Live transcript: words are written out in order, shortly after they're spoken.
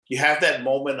you have that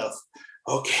moment of,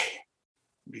 okay,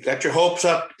 you got your hopes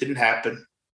up, didn't happen.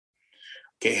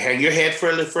 Okay, hang your head for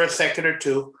a second or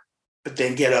two, but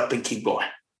then get up and keep going,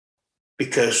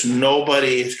 because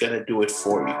nobody is going to do it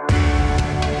for you.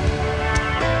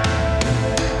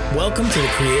 Welcome to the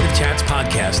Creative Chats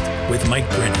podcast with Mike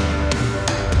Brennan.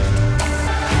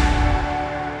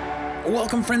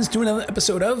 Welcome, friends, to another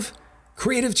episode of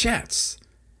Creative Chats.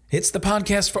 It's the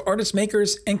podcast for artists,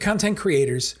 makers, and content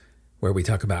creators, where we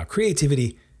talk about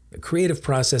creativity, the creative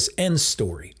process, and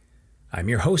story. I'm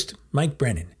your host, Mike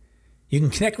Brennan. You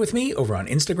can connect with me over on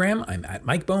Instagram. I'm at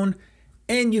MikeBone,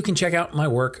 and you can check out my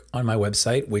work on my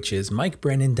website, which is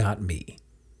mikebrennan.me.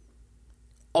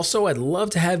 Also, I'd love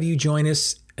to have you join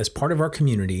us as part of our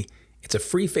community. It's a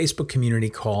free Facebook community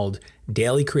called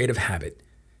Daily Creative Habit.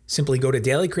 Simply go to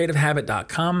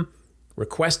dailycreativehabit.com,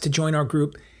 request to join our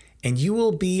group, and you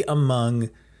will be among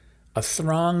a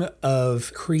throng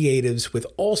of creatives with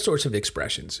all sorts of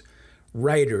expressions,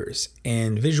 writers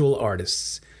and visual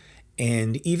artists,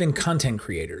 and even content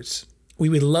creators. We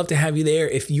would love to have you there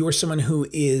if you're someone who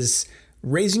is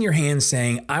raising your hand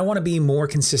saying, I want to be more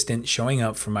consistent showing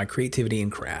up for my creativity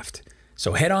and craft.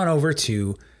 So head on over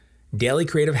to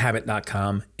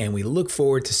dailycreativehabit.com, and we look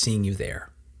forward to seeing you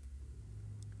there.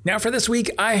 Now for this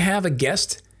week, I have a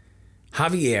guest,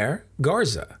 Javier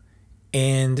Garza.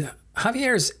 And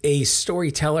Javier is a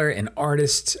storyteller, an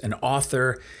artist, an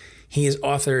author. He has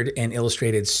authored and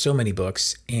illustrated so many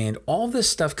books, and all this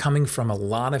stuff coming from a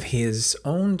lot of his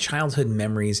own childhood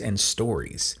memories and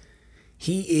stories.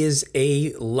 He is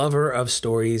a lover of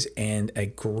stories and a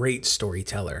great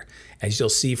storyteller, as you'll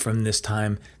see from this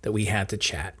time that we had to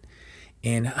chat.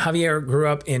 And Javier grew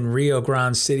up in Rio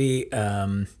Grande City,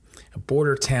 a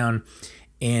border town,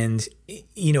 and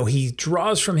he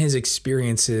draws from his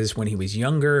experiences when he was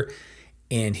younger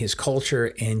and his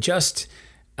culture, and just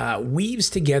weaves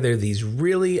together these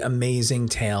really amazing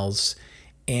tales.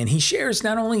 And he shares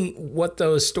not only what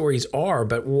those stories are,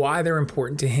 but why they're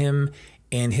important to him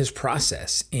and his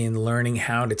process in learning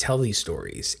how to tell these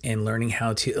stories and learning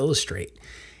how to illustrate.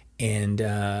 And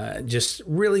just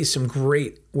really some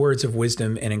great words of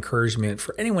wisdom and encouragement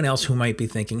for anyone else who might be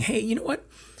thinking, hey, you know what?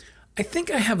 I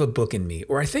think I have a book in me,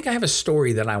 or I think I have a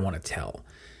story that I want to tell.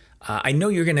 I know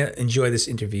you're going to enjoy this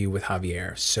interview with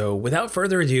Javier. So without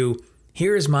further ado,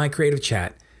 here is my creative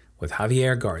chat with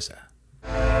Javier Garza.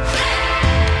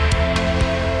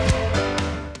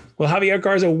 Well, Javier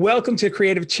Garza, welcome to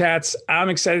Creative Chats. I'm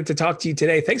excited to talk to you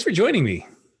today. Thanks for joining me.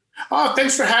 Oh,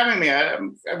 thanks for having me. I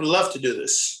would love to do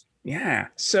this. Yeah.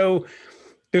 So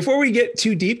before we get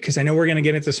too deep, because I know we're going to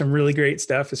get into some really great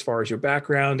stuff as far as your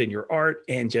background and your art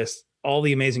and just all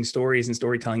the amazing stories and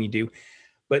storytelling you do,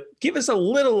 but give us a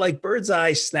little bird's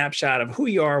eye snapshot of who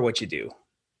you are, what you do.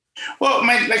 Well,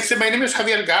 my name is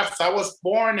Javier Garza. I was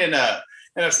born in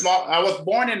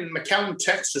McAllen,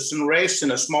 Texas, and raised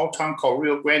in a small town called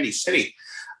Rio Grande City.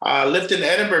 Lived in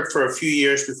Edinburgh for a few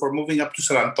years before moving up to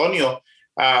San Antonio.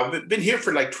 Been here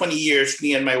for 20 years,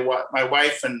 me and my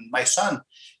wife and my son.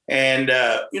 And,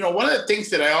 one of the things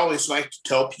that I always like to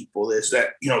tell people is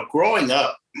that, growing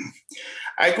up,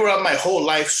 I grew up my whole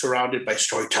life surrounded by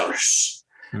storytellers.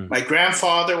 My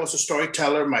grandfather was a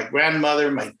storyteller. My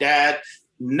grandmother, my dad.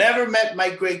 Never met my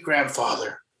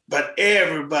great-grandfather, but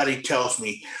everybody tells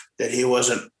me that he was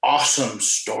an awesome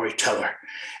storyteller.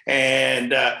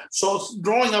 And so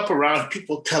growing up around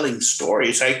people telling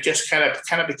stories, I just kind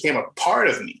of became a part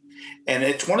of me. And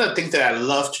it's one of the things that I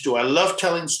love to do. I love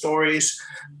telling stories,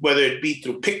 whether it be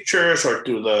through pictures or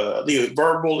through the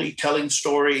verbally telling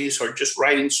stories or just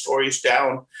writing stories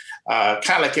down. Kind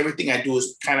of like everything I do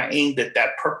is kind of aimed at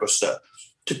that purpose,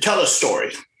 to tell a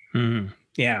story. Mm-hmm.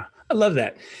 Yeah, I love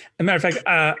that. As a matter of fact,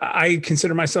 I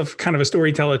consider myself kind of a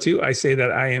storyteller too. I say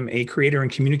that I am a creator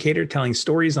and communicator telling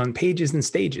stories on pages and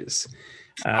stages.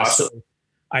 Awesome. So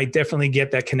I definitely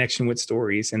get that connection with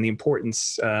stories and the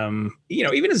importance,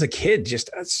 even as a kid, just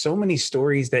so many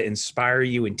stories that inspire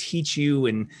you and teach you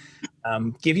and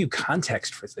give you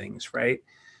context for things, right?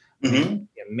 Mm-hmm.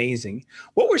 Amazing.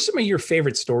 What were some of your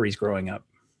favorite stories growing up?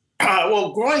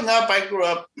 Well, growing up,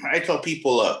 I tell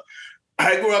people,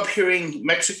 I grew up hearing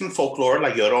Mexican folklore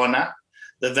like Llorona,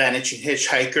 the Vanishing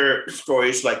Hitchhiker,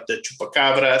 stories like the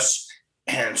Chupacabras,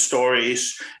 and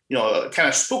stories, kind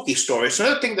of spooky stories.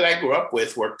 Another thing that I grew up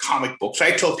with were comic books.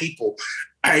 I tell people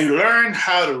I learned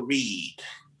how to read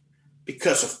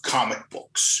because of comic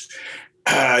books.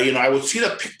 I would see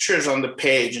the pictures on the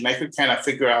page and I could kind of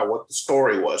figure out what the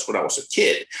story was when I was a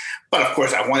kid. But of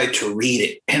course, I wanted to read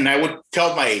it. And I would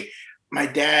tell my my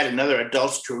dad and other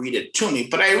adults to read it to me,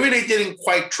 but I really didn't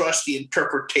quite trust the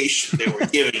interpretation they were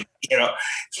giving.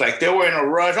 It's like they were in a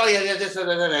rush. Oh yeah, it's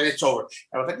over.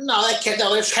 I was like, no, that can't.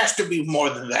 No, this has to be more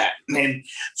than that. And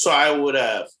so I would.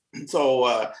 I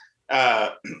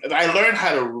learned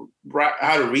how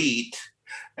to read,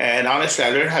 and honestly, I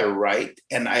learned how to write,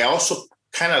 and I also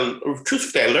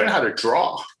truthfully, I learned how to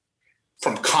draw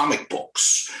from comic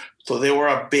books. So they were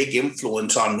a big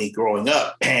influence on me growing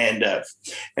up. And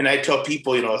I tell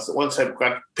people, once I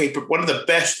got paper, one of the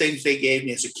best things they gave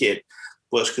me as a kid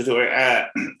was because I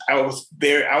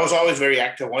was always very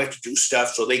active. I wanted to do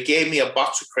stuff. So they gave me a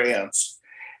box of crayons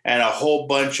and a whole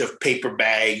bunch of paper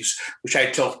bags, which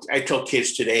I tell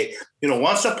kids today,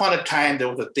 once upon a time, there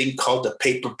was a thing called the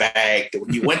paper bag that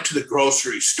when you went to the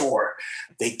grocery store,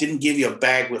 they didn't give you a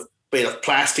bag made of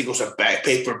plastic. It was a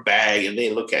paper bag, and they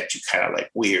look at you kind of like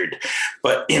weird.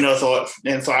 But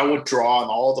so I would draw on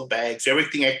all the bags,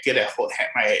 everything I could get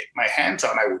my hands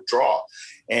on, I would draw.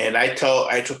 And I tell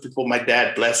people, my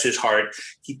dad, bless his heart,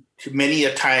 many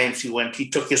a times he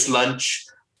took his lunch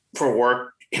for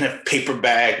work in a paper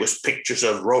bag with pictures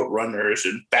of Road Runners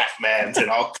and Batmans and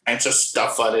all kinds of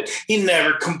stuff on it. He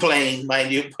never complained,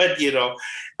 mind you, but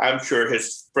I'm sure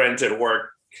his friends at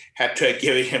work had to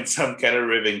give him some kind of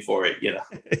ribbing for it,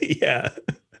 Yeah,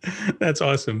 that's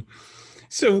awesome.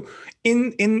 So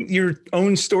in your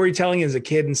own storytelling as a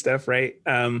kid and stuff, right?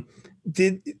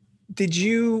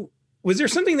 Was there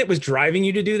something that was driving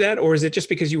you to do that? Or is it just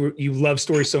because you love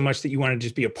stories so much that you want to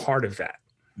just be a part of that?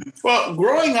 Well,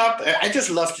 growing up, I just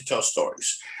love to tell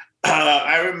stories.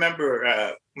 I remember,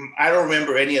 I don't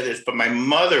remember any of this, but my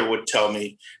mother would tell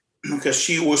me, because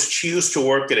she used to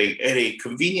work at a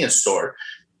convenience store.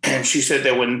 And she said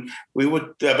that when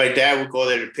my dad would go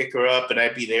there to pick her up, and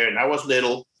I'd be there, and I was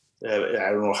little. I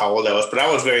don't know how old I was, but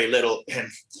I was very little. And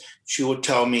she would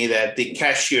tell me that the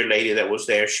cashier lady that was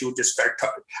there, she would just start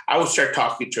talking. I would start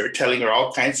talking to her, telling her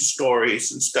all kinds of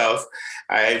stories and stuff.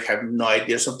 I have no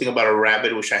idea, something about a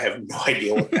rabbit, which I have no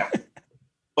idea what that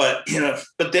was.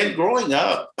 But then growing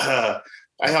up, I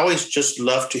always just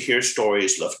loved to hear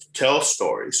stories, loved to tell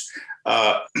stories.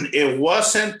 It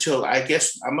wasn't until I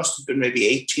guess I must have been maybe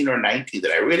 18 or 19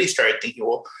 that I really started thinking,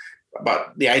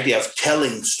 about the idea of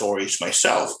telling stories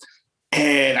myself.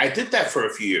 And I did that for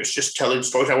a few years, just telling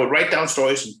stories. I would write down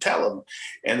stories and tell them.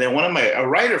 And then a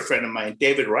writer friend of mine,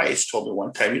 David Rice, told me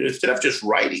one time, instead of just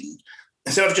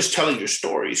telling your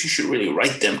stories, you should really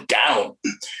write them down,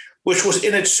 which was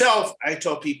in itself, I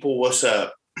tell people, was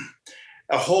a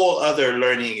whole other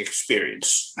learning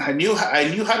experience. I knew how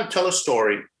to tell a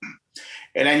story,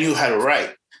 and I knew how to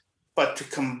write, but to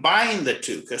combine the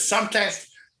two, because sometimes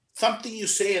something you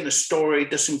say in a story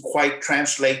doesn't quite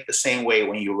translate the same way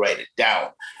when you write it down,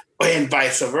 and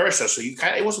vice versa. So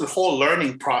it was a whole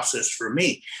learning process for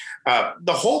me.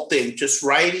 The whole thing, just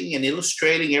writing and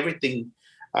illustrating everything,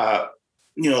 I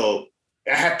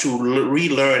had to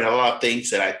relearn a lot of things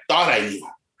that I thought I knew.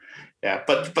 Yeah,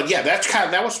 but yeah,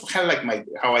 that was kind of like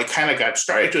how I kind of got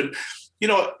started.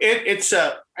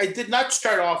 I did not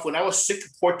start off when I was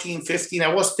 14, 15.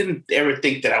 I didn't ever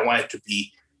think that I wanted to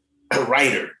be a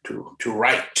writer, to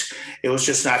write. It was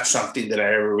just not something that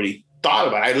I ever really thought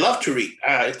about. I love to read.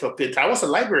 I was a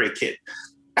library kid.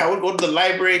 I would go to the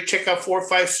library, check out 4,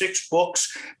 5, 6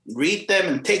 books, read them,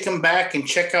 and take them back and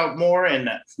check out more. And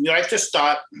I just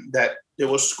thought that it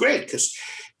was great because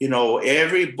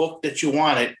every book that you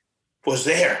wanted was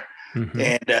there. Mm-hmm.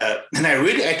 And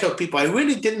I tell people I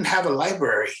really didn't have a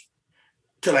library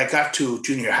till I got to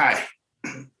junior high.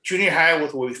 Junior high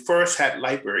was where we first had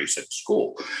libraries at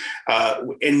school.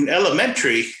 In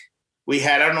elementary, we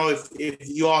had, I don't know if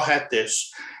you all had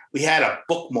this, we had a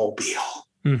bookmobile.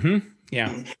 Mm-hmm.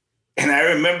 Yeah. And I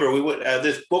remember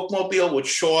this bookmobile would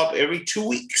show up every 2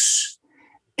 weeks,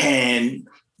 and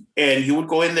you would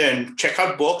go in there and check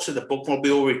out books, and the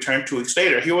bookmobile would return 2 weeks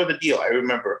later. Here was the deal. I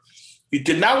remember you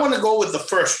did not want to go with the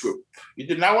first group. You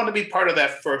did not want to be part of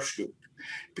that first group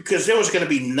because there was going to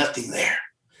be nothing there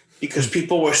because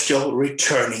people were still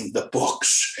returning the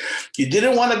books. You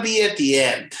didn't want to be at the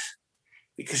end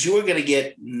because you were going to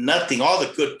get nothing. All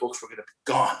the good books were going to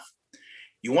be gone.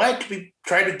 You wanted to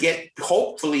try to get,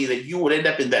 hopefully, that you would end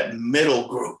up in that middle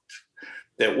group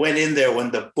that went in there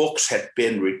when the books had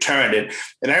been returned.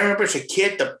 And I remember as a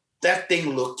kid, that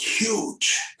thing looked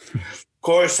huge. Of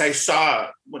course, I saw,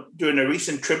 during a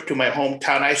recent trip to my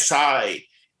hometown, I saw a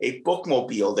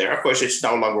bookmobile there. Of course, it's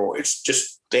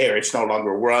just there. It's no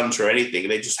longer runs or anything.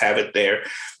 They just have it there.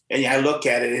 And I look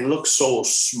at it, it looks so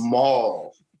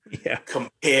small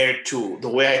compared to the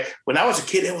way when I was a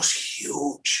kid, it was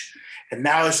huge. And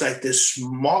now it's like this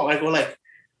small,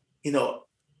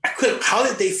 how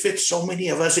did they fit so many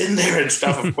of us in there and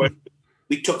stuff? Of course,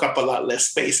 we took up a lot less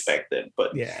space back then.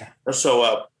 But yeah.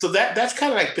 So that's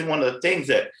kind of like been one of the things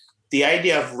that the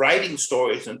idea of writing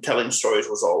stories and telling stories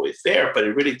was always there, but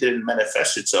it really didn't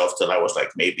manifest itself till I was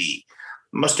like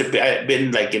must have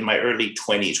been like in my early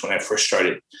 20s when I first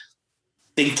started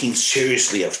thinking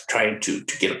seriously of trying to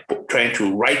get a book, trying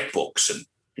to write books and,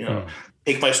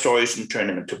 take my stories and turn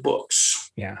them into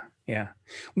books. Yeah. Yeah.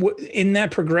 In that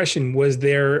progression, was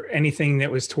there anything that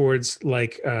was towards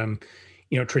like,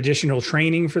 traditional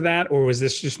training for that? Or was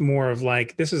this just more of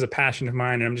like, this is a passion of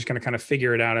mine and I'm just going to kind of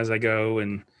figure it out as I go?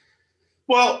 And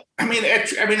well, in high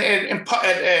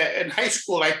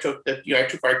school, I took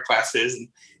art classes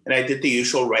and I did the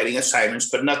usual writing assignments,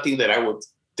 but nothing that I would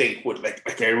think would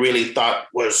like I really thought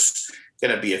was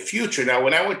going to be a future. Now,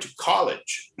 when I went to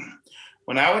college,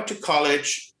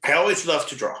 I always loved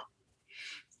to draw,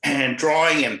 and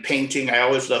drawing and painting. I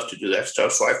always loved to do that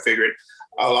stuff. So I figured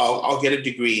I'll get a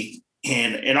degree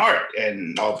in art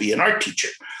and I'll be an art teacher,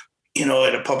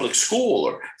 at a public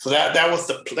school. So that was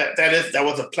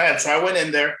the plan. So I went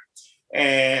in there,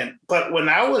 but when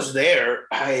I was there,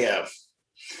 I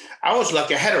was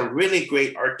lucky. I had a really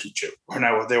great art teacher when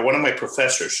I was there. One of my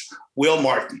professors, Will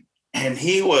Martin, and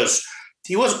he was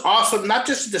awesome. Not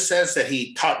just in the sense that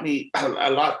he taught me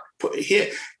a lot.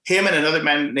 Him and another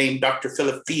man named Dr.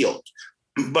 Philip Field,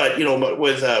 but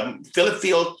Philip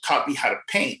Field taught me how to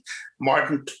paint.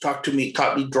 Martin taught me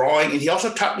drawing, and he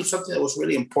also taught me something that was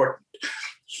really important.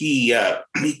 He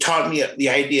taught me the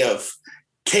idea of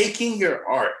taking your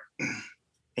art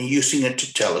and using it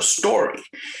to tell a story.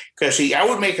 Because I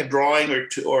would make a drawing or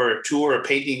two or a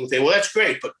painting and say, well, that's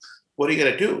great, but what are you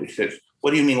going to do? He says, what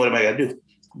do you mean, what am I going to do?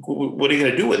 What are you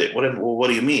going to do with it? What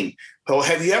do you mean? Well,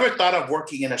 have you ever thought of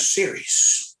working in a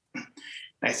series? And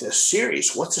I said, a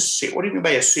series? What's a series? What do you mean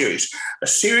by a series? A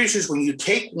series is when you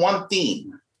take one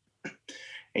theme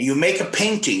and you make a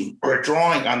painting or a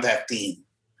drawing on that theme,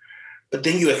 but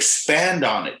then you expand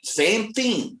on it. Same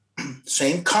theme,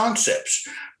 same concepts,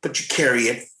 but you carry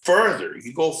it further.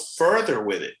 You go further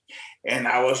with it. And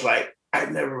I was like, I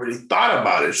never really thought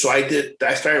about it. So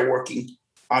I started working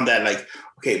on that, like,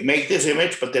 okay, make this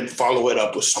image, but then follow it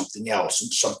up with something else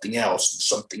and something else and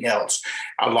something else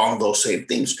along those same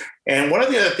things. And one of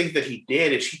the other things that he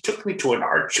did is he took me to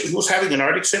he was having an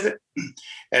art exhibit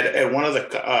at one of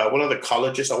the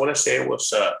colleges. I want to say it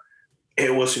was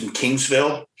in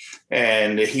Kingsville,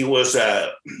 and he was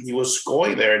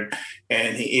going there,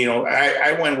 and he,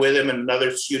 I went with him, and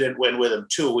another student went with him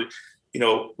too.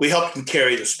 We helped him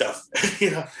carry the stuff,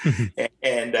 but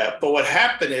what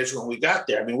happened is when we got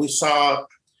there, we saw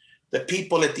the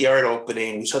people at the art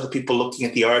opening, we saw the people looking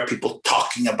at the art, people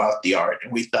talking about the art,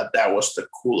 and we thought that was the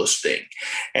coolest thing.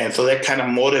 And so that kind of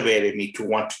motivated me to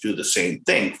want to do the same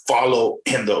thing, follow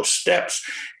in those steps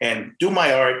and do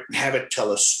my art and have it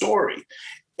tell a story.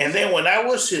 And then when I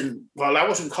was in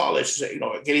college,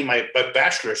 getting my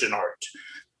bachelor's in art,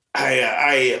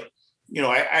 I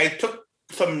took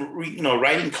some,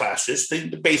 writing classes,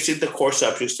 the core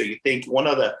subjects that you think. One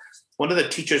of the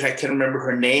teachers, I can't remember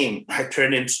her name, I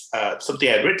turned in something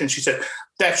I'd written. She said,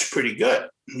 that's pretty good.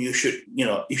 You should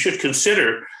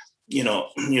consider,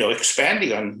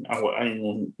 expanding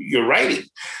on your writing.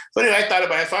 But I thought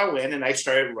about it. If I went and I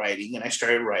started writing and I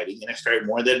started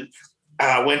more, then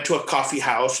I went to a coffee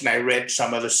house and I read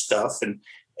some of the stuff, and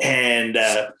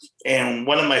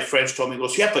one of my friends told me, he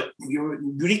goes, yeah, but you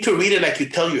need to read it like you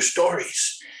tell your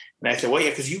stories. And I said, well, yeah,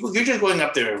 because you're just going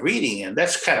up there and reading, and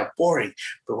that's kind of boring.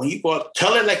 But when you go up,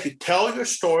 tell it like you tell your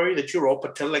story that you wrote,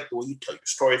 but tell it like the way you tell your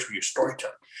stories for your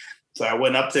storytelling. So I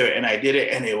went up there and I did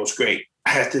it, and it was great.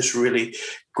 I had this really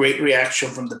great reaction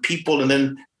from the people. And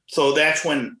then, so that's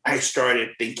when I started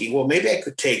thinking, well, maybe I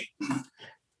could take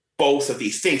both of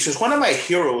these things. Because one of my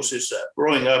heroes is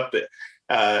growing up in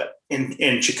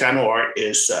Chicano art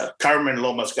is Carmen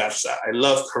Lomas Garza. I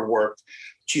love her work.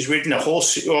 She's written a whole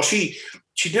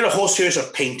she did a whole series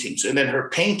of paintings, and then her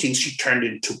paintings she turned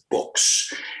into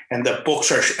books, and the books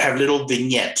have little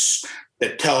vignettes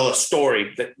that tell a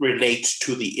story that relates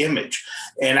to the image.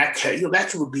 And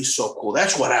that would be so cool.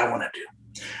 That's what I want to do.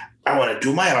 I want to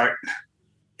do my art,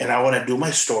 and I want to do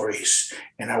my stories,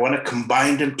 and I want to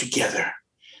combine them together.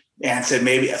 And so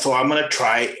I'm going to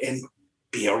try and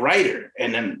be a writer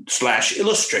and then /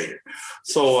 illustrator.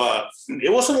 So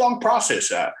it was a long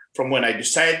process from when I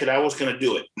decided that I was going to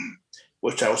do it,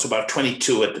 which I was about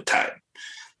 22 at the time.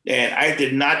 And I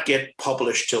did not get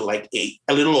published till like a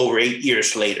little over 8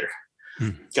 years later.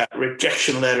 Got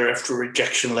rejection letter after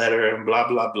rejection letter and blah,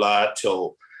 blah, blah,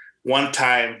 till one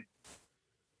time.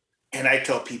 And I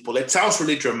tell people, it sounds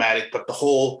really dramatic, but the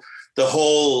whole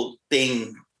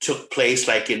thing took place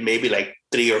like in maybe like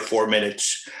 3 or 4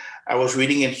 minutes. I was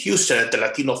reading in Houston at the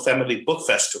Latino Family Book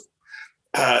Festival.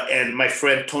 And my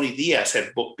friend Tony Diaz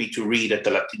had booked me to read at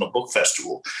the Latino Book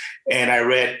Festival. And I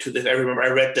remember I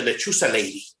read The Lechuza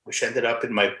Lady, which ended up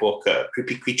in my book,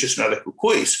 Creepy Creatures and Other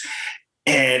Cucuys.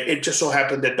 And it just so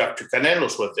happened that Dr.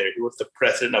 Canelos was there. He was the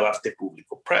president of Arte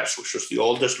Público Press, which was the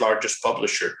oldest, largest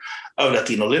publisher of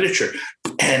Latino literature.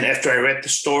 And after I read the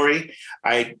story,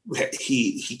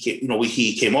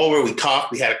 he came over, we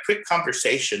talked, we had a quick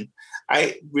conversation.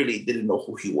 I really didn't know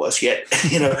who he was yet,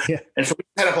 Yeah. And so we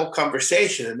had a whole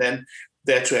conversation. And then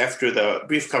that's after the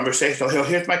brief conversation,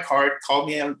 here's my card, call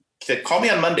me on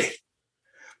Monday.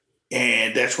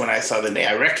 And that's when I saw the name.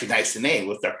 I recognized the name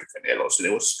was Dr. Canelos. And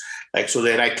it was like, so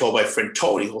then I told my friend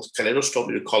Tony, Canelos told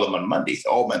me to call him on Monday. Said,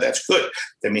 oh man, that's good.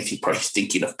 That means he's probably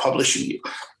thinking of publishing you.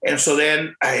 And so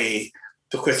then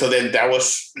that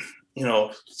was,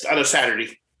 on a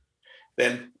Saturday.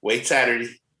 Then wait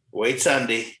Saturday, wait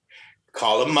Sunday,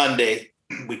 call him Monday.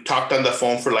 We talked on the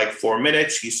phone for like 4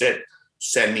 minutes. He said,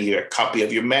 send me a copy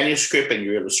of your manuscript and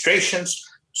your illustrations,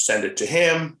 send it to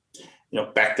him.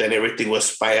 Back then everything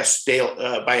was by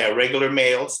a regular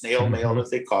mail, snail mail as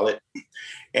they call it.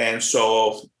 And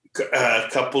so a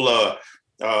couple of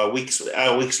weeks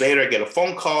later, I get a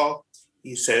phone call.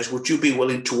 He says, would you be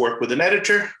willing to work with an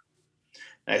editor?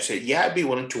 And I said, yeah, I'd be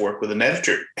willing to work with an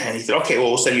editor. And he said, okay, well,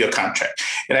 we'll send you a contract.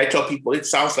 And I tell people, it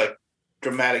sounds like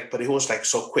dramatic, but it was like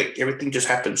so quick. Everything just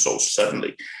happened so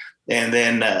suddenly. And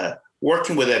then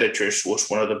working with editors was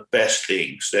one of the best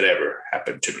things that ever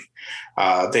happened to me.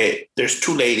 There's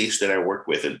 2 ladies that I work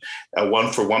with, and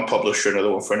one for one publisher,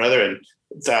 another one for another. And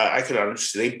I can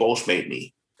honestly, they both made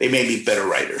me better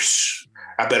writers,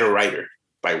 a better writer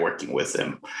by working with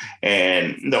them.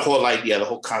 And the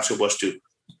whole concept was to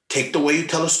take the way you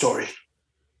tell a story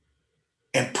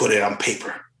and put it on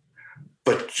paper.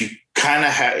 But you kind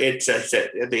of have, it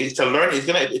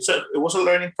was a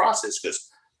learning process, because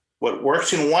what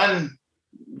works in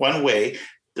one way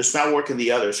does not work in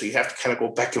the other. So you have to kind of go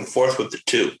back and forth with the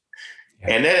two.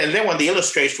 Yeah. And then when the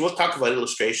illustration, we'll talk about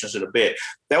illustrations in a bit.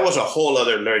 That was a whole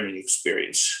other learning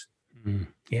experience. Mm-hmm.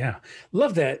 Yeah.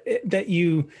 Love that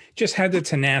you just had the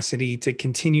tenacity to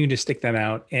continue to stick that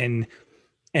out. And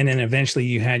then eventually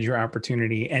you had your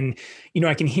opportunity. And,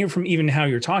 I can hear from even how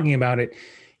you're talking about it.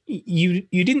 You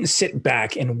didn't sit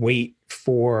back and wait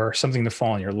for something to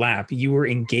fall in your lap. You were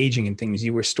engaging in things.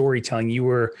 You were storytelling. You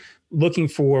were looking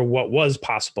for what was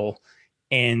possible,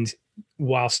 and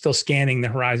while still scanning the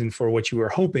horizon for what you were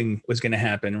hoping was going to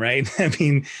happen. Right? I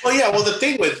mean, well, yeah. Well, the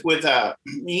thing with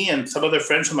me and some other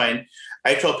friends of mine,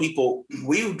 I tell people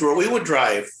we would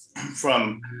drive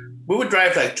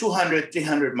like 200,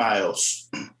 300 miles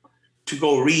to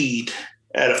go read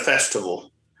at a festival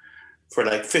for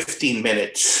like 15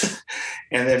 minutes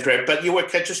and then drive. But you were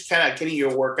just kind of getting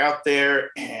your work out there,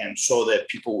 and so that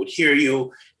people would hear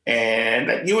you.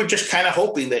 And you were just kind of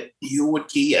hoping that you would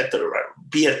be at the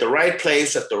right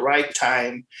place at the right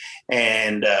time.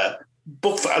 And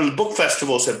book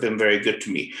festivals have been very good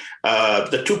to me.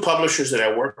 The 2 publishers that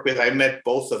I work with, I met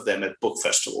both of them at book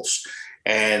festivals.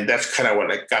 And that's kind of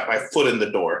when I got my foot in the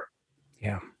door.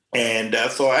 Yeah. And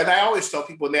and I always tell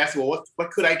people when they ask me, well,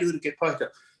 what could I do to get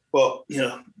published? Well,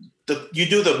 you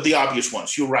do the obvious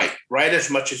ones. You write as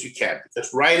much as you can,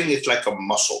 because writing is like a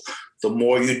muscle. The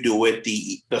more you do it,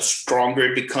 the stronger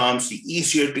it becomes, the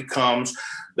easier it becomes,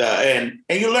 and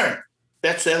you learn.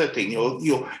 That's the other thing.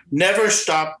 You'll never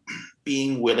stop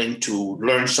being willing to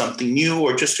learn something new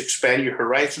or just expand your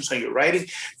horizons on your writing.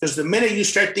 Because the minute you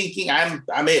start thinking, I'm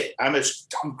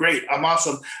great, I'm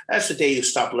awesome, that's the day you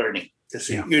stop learning. Because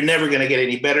you're never going to get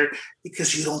any better,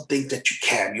 because you don't think that you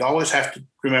can. You always have to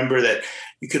remember that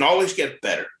you can always get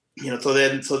better.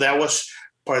 So that was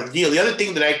part of the deal. The other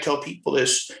thing that I tell people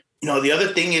is, the other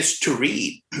thing is to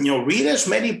read. Read as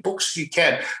many books as you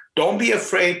can. Don't be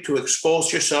afraid to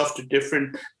expose yourself to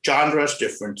different genres,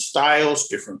 different styles,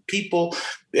 different people,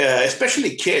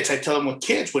 especially kids. I tell them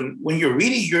when you're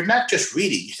reading, you're not just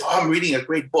reading. You say, oh, I'm reading a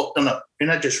great book. No, you're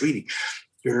not just reading.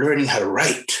 You're learning how to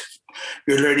write.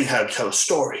 You're learning how to tell a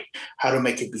story, how to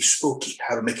make it be spooky,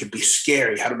 how to make it be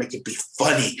scary, how to make it be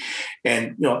funny.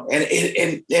 And,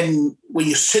 and when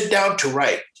you sit down to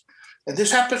write, and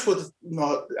this happens with,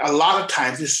 a lot of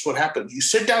times, this is what happens. You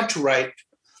sit down to write,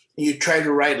 and you try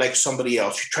to write like somebody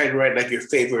else. You try to write like your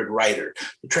favorite writer.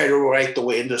 You try to write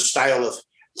in the style of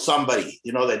somebody,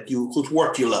 whose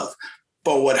work you love.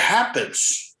 But what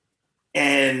happens,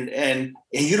 and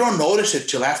you don't notice it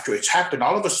till after it's happened.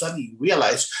 All of a sudden you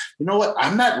realize, you know what?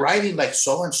 I'm not writing like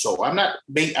so-and-so. I'm not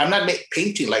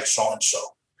painting like so-and-so.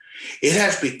 It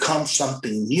has become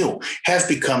something new, has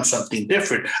become something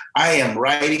different. I am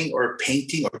writing or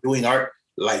painting or doing art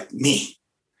like me,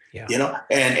 Yeah.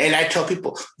 and I tell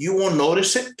people, you won't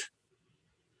notice it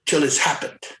till it's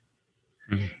happened.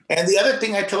 Mm-hmm. And the other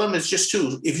thing I tell them is just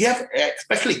if you have,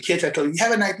 especially kids, I tell them, you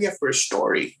have an idea for a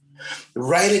story,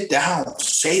 write it down,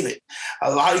 save it.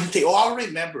 A lot of you say, I'll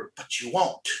remember, but you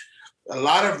won't. A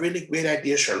lot of really great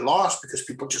ideas are lost because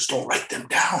people just don't write them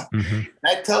down. Mm-hmm. And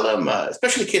I tell them,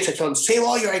 especially kids, I tell them, save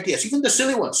all your ideas, even the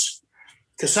silly ones,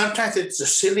 because sometimes it's a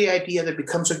silly idea that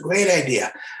becomes a great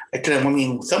idea. I tell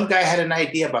them, some guy had an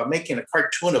idea about making a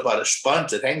cartoon about a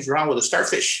sponge that hangs around with a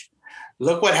starfish.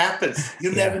 Look what happens.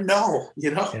 You never know,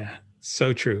 Yeah,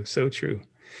 so true, so true.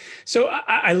 So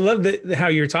I love how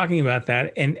you're talking about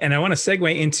that. And I want to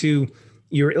segue into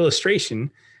your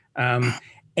illustration.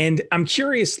 And I'm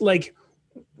curious, like,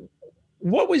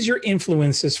 what was your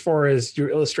influence as far as your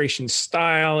illustration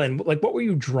style, and like, what were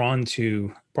you drawn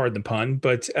to, pardon the pun,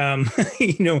 but,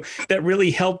 that really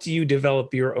helped you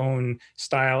develop your own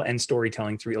style and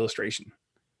storytelling through illustration?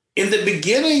 In the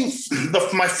beginning,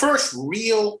 my first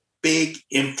real big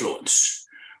influence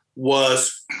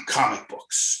was comic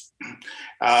books.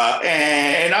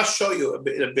 And I'll show you a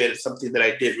bit of something that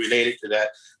I did related to that.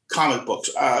 Comic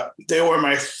books. They were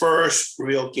my first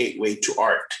real gateway to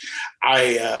art.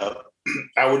 I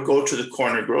would go to the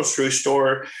corner grocery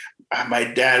store. My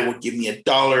dad would give me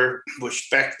 $1, which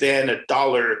back then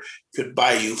 $1 could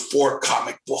buy you 4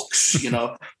 comic books.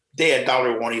 Today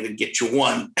 $1 won't even get you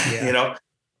one. Yeah.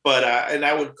 But and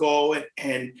I would go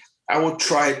and I would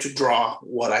try to draw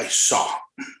what I saw.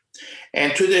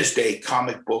 And to this day,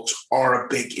 comic books are a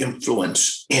big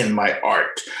influence in my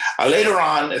art. Later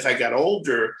on, as I got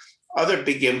older, other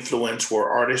big influence were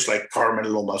artists like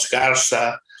Carmen Lomas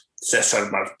Garza,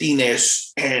 Cesar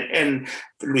Martinez, and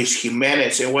Luis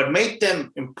Jimenez. And what made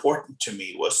them important to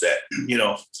me was that,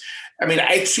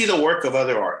 I see the work of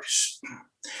other artists.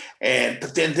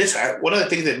 But then one of the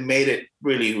things that made it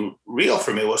really real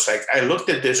for me was like, I looked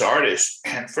at this artist,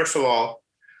 and first of all,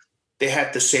 they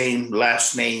had the same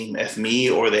last name as me,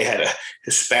 or they had a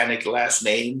Hispanic last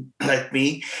name like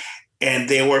me. And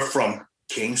they were from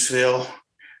Kingsville.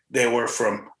 They were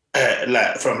from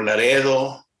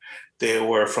Laredo. They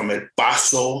were from El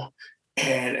Paso.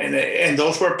 And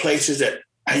those were places that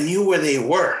I knew where they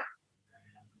were.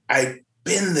 I'd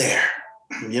been there,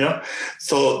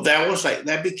 So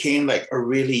that became like a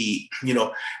really,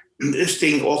 this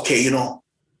thing, okay,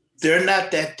 they're not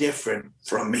that different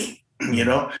from me,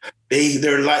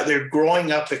 their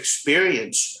growing up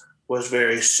experience was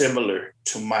very similar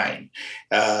to mine,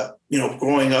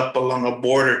 growing up along a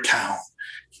border town.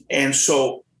 And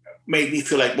so made me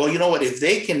feel like, well, you know what, if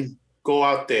they can go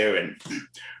out there and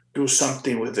do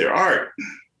something with their art,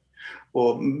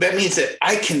 well, that means that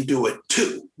I can do it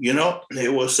too.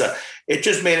 It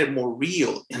just made it more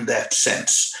real in that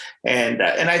sense. And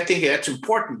I think that's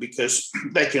important because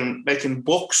like in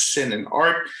books and in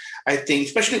art, I think,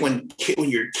 especially when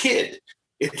you're a kid,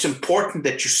 it's important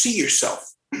that you see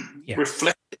yourself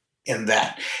reflected in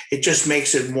that. It just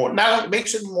makes it more, not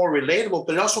makes it more relatable,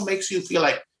 but it also makes you feel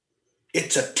like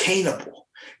it's attainable.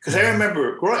 Because I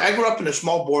remember I grew up in a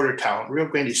small border town, Rio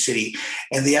Grande City,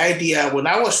 and the idea when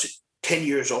I was 10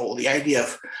 years old, the idea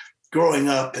of growing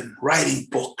up and writing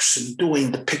books and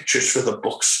doing the pictures for the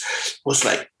books was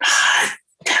like,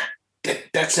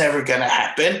 that's never going to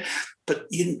happen. But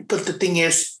the thing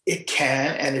is, it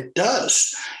can and it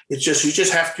does. It's just, you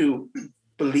just have to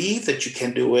believe that you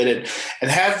can do it and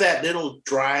have that little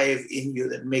drive in you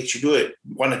that makes you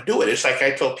want to do it. It's like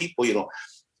I tell people,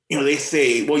 they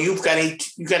say, well, you've got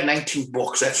 19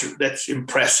 books. That's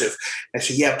impressive. I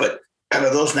say, yeah, but out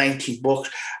of those 19 books,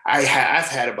 I've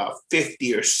had about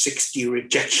 50 or 60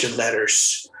 rejection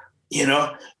letters, and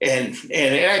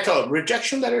I tell them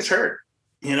rejection letters hurt,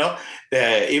 even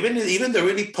the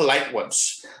really polite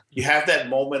ones. You have that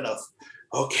moment of,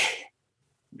 okay,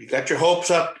 you got your hopes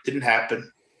up, didn't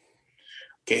happen.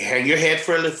 Okay, hang your head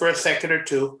for a second or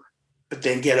two, but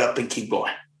then get up and keep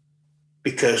going,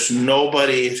 because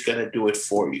nobody is going to do it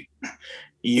for you.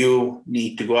 You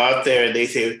need to go out there.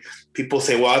 And people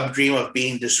say, well, I dream of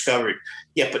being discovered.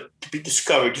 Yeah, but to be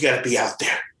discovered, you got to be out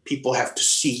there. People have to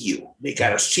see you. They got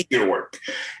to see your work.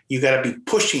 You got to be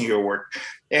pushing your work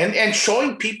and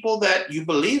showing people that you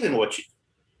believe in what you do,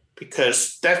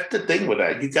 because that's the thing with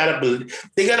that. They got to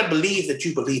believe that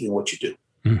you believe in what you do.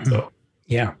 Mm-hmm. So,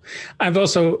 yeah. I've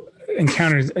also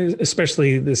encountered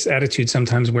especially this attitude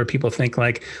sometimes where people think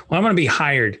like, well, I want to be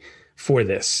hired for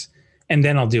this and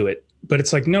then I'll do it. But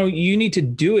it's like, no, you need to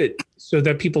do it so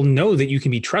that people know that you can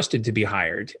be trusted to be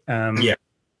hired.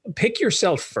 pick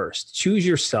yourself first, choose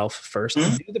yourself first,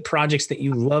 Mhm. do the projects that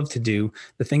you love to do,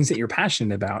 the things that you're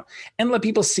passionate about, and let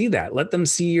people see that. Let them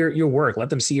see your work, let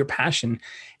them see your passion,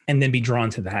 and then be drawn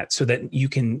to that so that you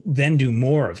can then do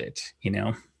more of it, you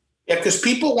know? Yeah, because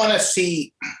people want to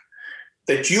see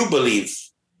that you believe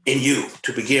in you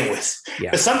to begin with.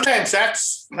 Yeah. But sometimes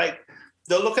that's like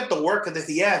they'll look at the work and they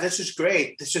think, yeah, this is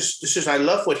great. This is I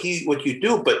love what you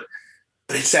do, but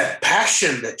it's that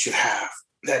passion that you have,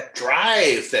 that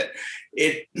drive that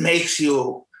it makes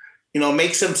you,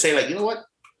 makes them say like, you know what?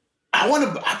 I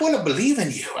want to believe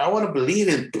in you. I want to believe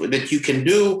in that you can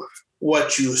do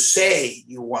what you say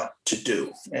you want to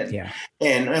do. And Yeah.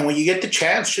 and when you get the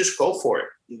chance, just go for it,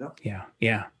 Yeah.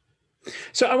 Yeah.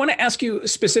 So I want to ask you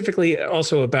specifically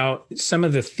also about some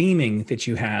of the theming that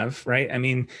you have, right? I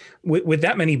mean, with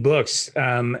that many books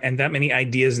and that many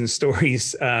ideas and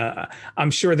stories,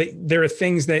 I'm sure that there are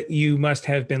things that you must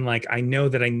have been like, I know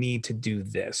that I need to do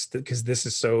this because this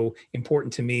is so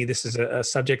important to me. This is a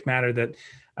subject matter that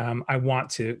I want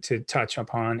to touch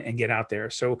upon and get out there.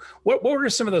 So what were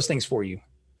some of those things for you?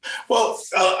 Well,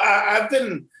 I've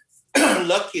been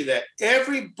lucky that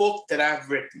every book that I've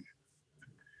written,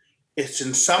 it's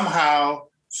in somehow,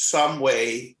 some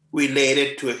way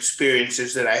related to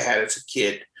experiences that I had as a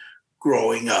kid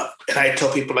growing up. And I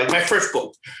tell people, like my first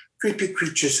book, Creepy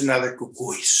Creatures and Other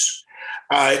Cucuys.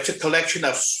 It's a collection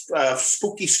of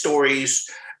spooky stories,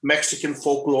 Mexican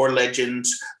folklore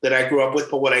legends that I grew up with.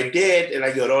 But what I did, La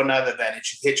Llorona, The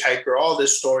Vanishing Hitchhiker, all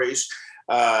these stories,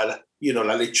 La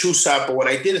Lechuza. But what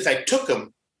I did is I took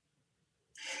them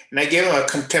and I gave them a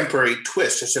contemporary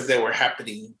twist as if they were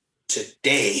happening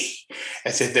today,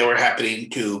 as if they were happening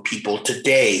to people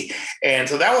today. And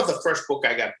so that was the first book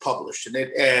I got published,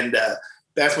 and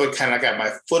that's what kind of got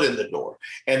my foot in the door.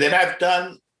 And then I've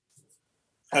done,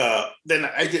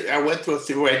 I went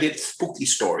through where I did spooky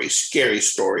stories, scary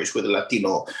stories with a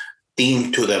Latino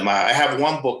theme to them. I have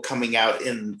one book coming out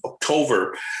in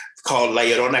October called La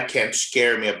Llorona Can't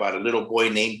Scare Me, about a little boy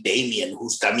named Damien,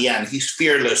 who's Damian. He's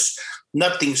fearless.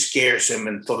 Nothing scares him.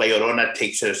 And so La Llorona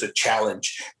takes it as a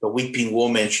challenge. The weeping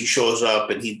woman, she shows up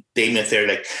and Damien's there,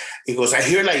 like, he goes, I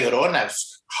hear La Llorona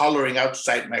hollering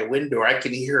outside my window. I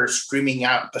can hear her screaming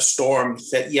out the storm,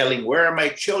 yelling, where are my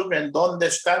children? ¿Dónde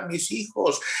están mis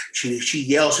hijos? She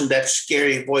yells in that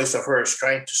scary voice of hers,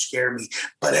 trying to scare me.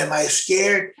 But am I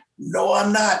scared? No,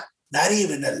 I'm not. Not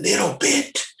even a little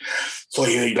bit. So La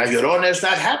Llorona is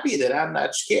not happy that I'm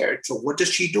not scared. So what does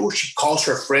she do? She calls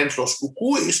her friends, Los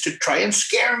Cucuys, to try and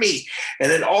scare me.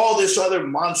 And then all this other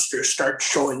monsters start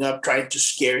showing up, trying to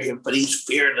scare him. But he's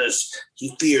fearless.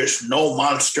 He fears no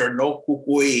monster, no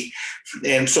Cucuy.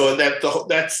 And so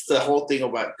that's the whole thing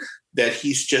about that.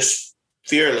 He's just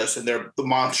fearless, and the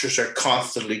monsters are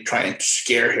constantly trying to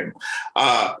scare him.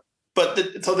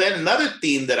 So then another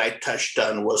theme that I touched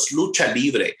on was lucha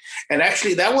libre. And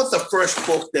actually, that was the first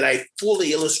book that I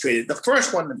fully illustrated. The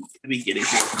first one,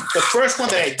 the first one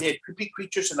that I did, Creepy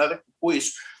Creatures and Other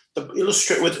Cucuys,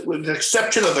 with the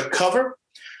exception of the cover,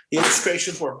 the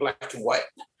illustrations were black and white.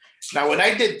 Now, when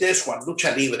I did this one,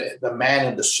 Lucha Libre, the man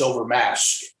in the silver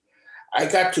mask, I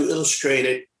got to illustrate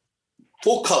it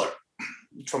full color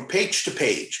from page to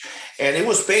page. And it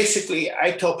was basically,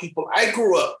 I tell people, I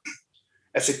grew up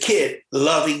as a kid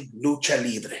loving lucha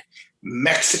libre,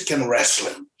 Mexican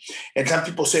wrestling. And some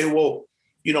people say, well,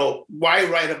 why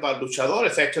write about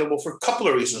luchadores? I tell them, well, for a couple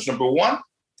of reasons. Number one,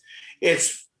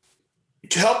 it's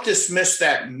to help dismiss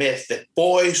that myth that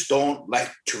boys don't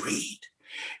like to read.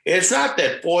 It's not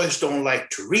that boys don't like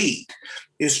to read.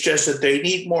 It's just that they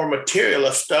need more material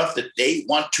of stuff that they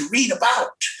want to read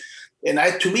about. And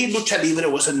to me, lucha libre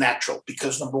was a natural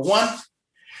because, number one,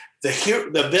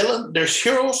 the villain, there's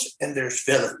heroes and there's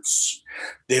villains.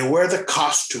 They wear the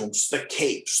costumes, the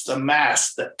capes, the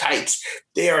masks, the tights.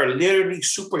 They are literally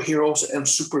superheroes and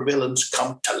supervillains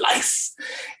come to life.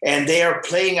 And they are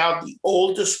playing out the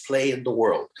oldest play in the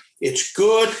world. It's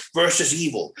good versus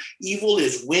evil. Evil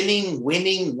is winning,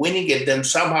 and then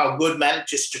somehow good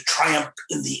manages to triumph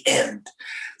in the end.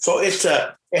 So it's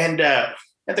and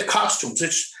the costumes.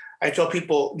 I tell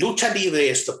people, lucha libre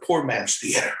is the poor man's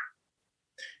theater.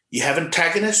 You have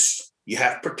antagonists, you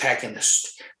have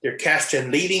protagonists. They're cast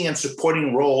in leading and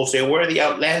supporting roles. They wear the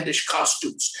outlandish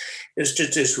costumes. It's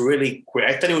just really great.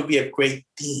 I thought it would be a great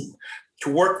theme to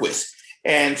work with.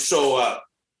 And so,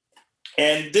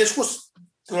 and this was,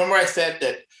 remember I said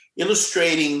that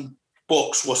illustrating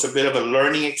books was a bit of a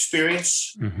learning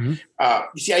experience. Mm-hmm.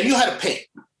 You see, I knew how to paint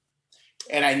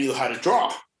and I knew how to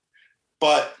draw,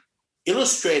 but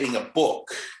illustrating a book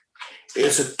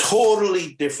is a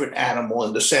totally different animal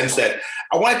in the sense that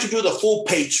I wanted to do the full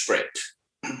page spread.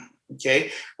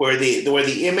 okay, where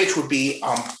the image would be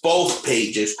on both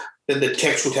pages, then the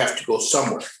text would have to go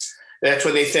somewhere. That's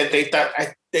what they said.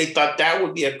 They thought that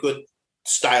would be a good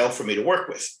style for me to work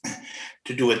with,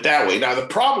 to do it that way. Now the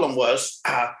problem was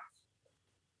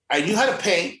I knew how to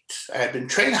paint. I had been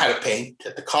trained how to paint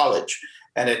at the college,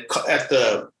 and at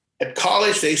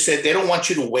college they said they don't want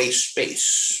you to waste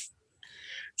space.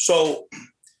 So,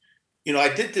 I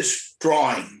did this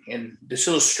drawing and this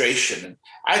illustration, and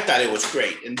I thought it was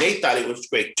great, and they thought it was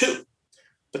great too.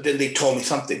 But then they told me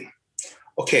something.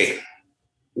 Okay,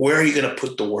 where are you going to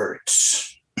put the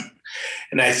words?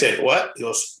 And I said, what? He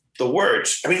goes, the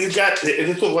words. I mean,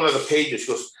 this was one of the pages.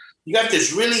 He goes, you got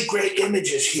this really great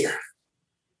images here,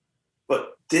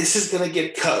 but this is going to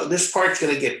get this part's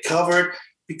going to get covered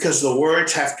because the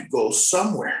words have to go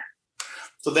somewhere.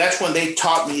 So that's when they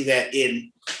taught me that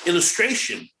in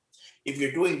illustration, if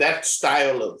you're doing that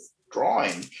style of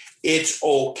drawing, it's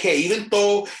okay, even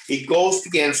though it goes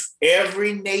against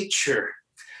every nature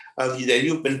of you that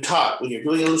you've been taught when you're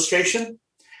doing illustration.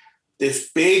 This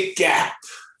big gap,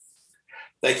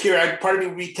 like here, part of me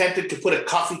would be tempted to put a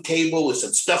coffee table with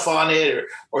some stuff on it,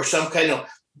 or some kind of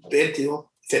bent.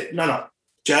 Said no,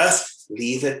 just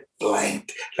leave it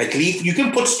blank. Like you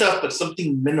can put stuff, but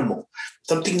something minimal,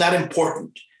 something not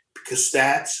important, because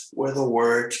that's where the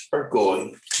words are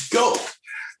going to go.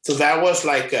 So that was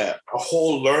like a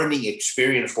whole learning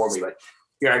experience for me. Like,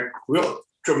 a real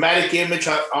dramatic image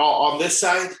on this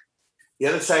side. The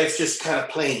other side is just kind of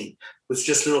plain with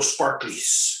just little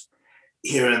sparklies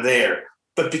here and there.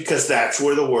 But because that's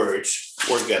where the words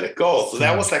were going to go. So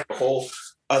that was like a whole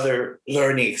other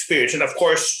learning experience. And of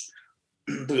course,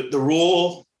 the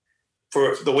rule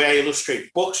for the way I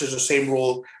illustrate books is the same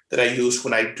rule that I use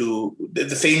when I do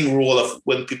the same rule of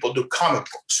when people do comic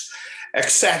books.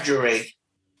 Exaggerate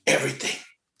everything.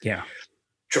 Yeah.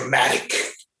 Dramatic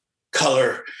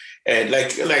color. And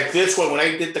like this one, when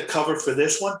I did the cover for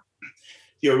this one,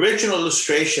 the original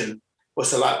illustration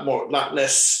was a lot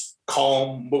less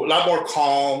calm, a lot more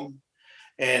calm.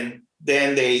 And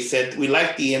then they said, we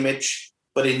like the image,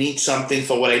 but it needs something.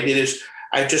 So what I did is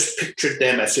I just pictured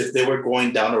them as if they were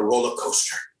going down a roller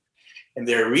coaster. And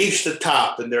they reach the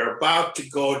top and they're about to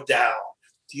go down.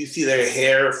 You see their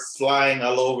hair flying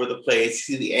all over the place.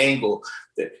 You see the angle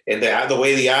and the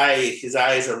way his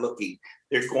eyes are looking.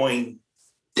 They're going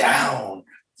down.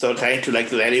 So trying to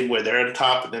let him where they're at the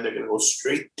top and then they're going to go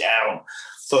straight down.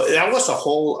 So that was a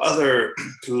whole other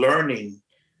learning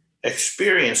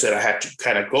experience that I had to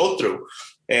kind of go through.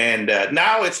 And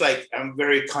now it's like I'm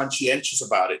very conscientious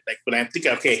about it. Like when I'm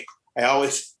thinking, okay, I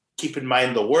always keep in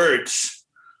mind the words.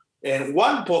 And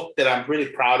one book that I'm really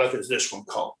proud of is this one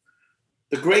called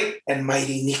The Great and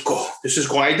Mighty Nico.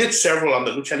 I did several on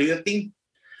the Lucha Libre theme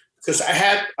because I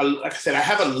have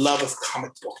a love of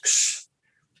comic books.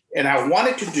 And I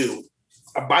wanted to do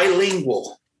a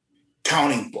bilingual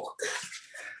counting book,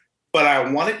 but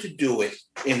I wanted to do it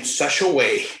in such a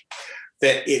way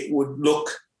that it would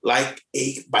look like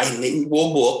a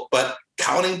bilingual book, but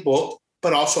counting book,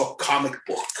 but also a comic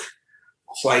book.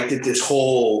 So I did this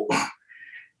whole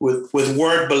with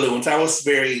word balloons. I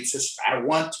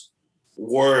want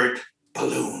word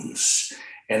balloons,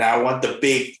 and I want the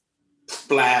big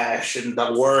splash and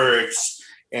the words.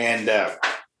 And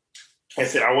I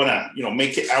said, I want to,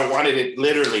 make it. I wanted it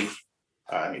literally.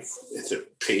 It's a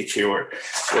page here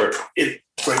where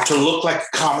for it to look like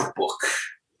a comic book.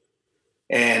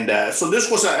 And so this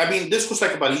was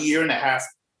like about a year and a half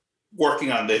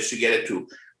working on this to get it to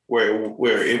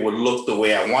where it would look the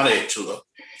way I wanted it to look.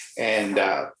 And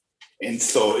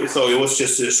so it was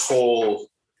just this whole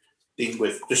thing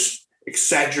with just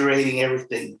exaggerating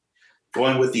everything,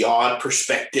 going with the odd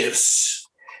perspectives.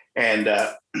 And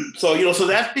so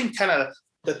that's been kind of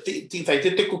the things. I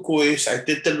did the Cucuys, I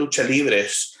did the Lucha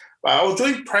Libres. I was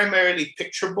doing primarily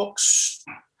picture books,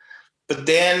 but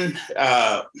then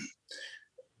I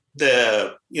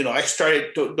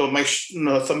started to,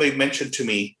 somebody mentioned to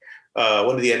me,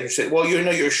 one of the editors said, well,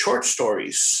 your short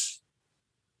stories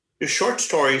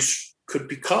could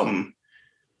become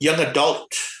young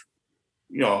adult,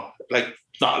 not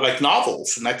like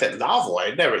novels. And like that novel,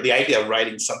 the idea of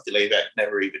writing something like that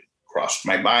never even crossed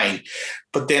my mind.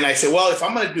 But then I said, well, if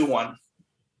I'm going to do one,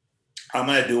 I'm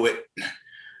going to do it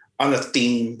on a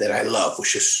theme that I love,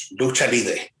 which is Lucha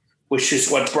Libre, which is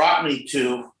what brought me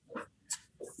to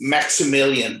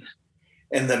Maximilian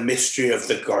and the Mystery of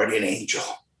the Guardian Angel.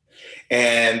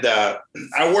 And I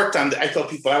tell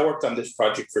people I worked on this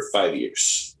project for 5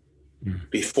 years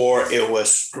before it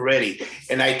was ready.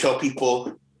 And I tell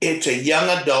people it's a young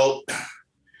adult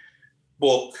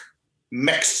book /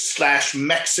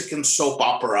 Mexican soap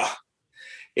opera.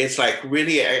 It's like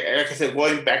really, like I said,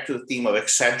 going back to the theme of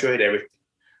exaggerate everything.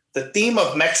 The theme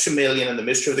of Maximilian and the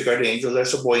Mystery of the Guardian Angel,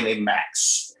 there's a boy named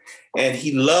Max, and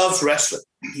he loves wrestling.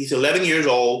 He's 11 years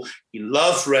old. He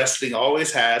loves wrestling,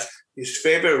 always has. His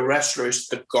favorite wrestler is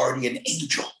the Guardian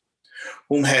Angel,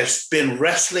 whom has been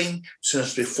wrestling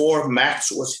since before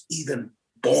Max was even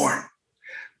born.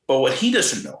 But what he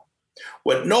doesn't know,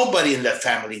 what nobody in that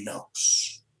family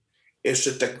knows, is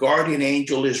that the Guardian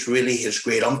Angel is really his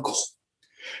great uncle,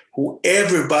 who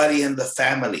everybody in the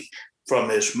family, from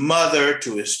his mother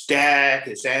to his dad,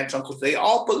 his aunts, uncles, they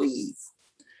all believe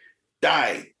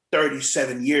died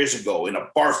 37 years ago in a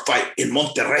bar fight in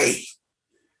Monterrey.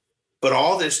 But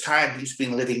all this time, he's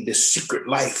been living this secret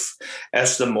life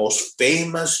as the most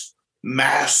famous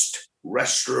masked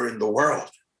wrestler in the world.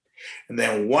 And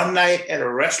then one night at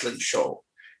a wrestling show,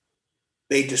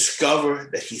 they discover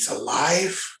that he's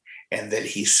alive and that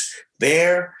he's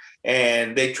there.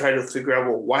 And they try to figure out,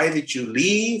 well, why did you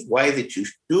leave? Why did you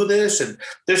do this? And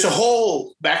there's a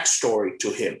whole backstory to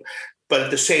him. But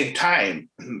at the same time,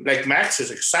 like Max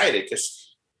is excited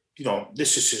because,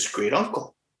 this is his great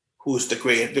uncle, who's the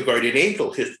Guardian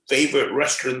Angel, his favorite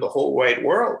wrestler in the whole wide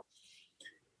world.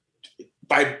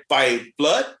 By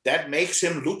blood, that makes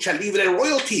him lucha libre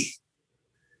royalty.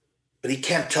 But he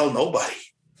can't tell nobody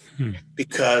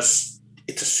because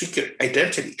it's a secret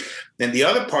identity. And the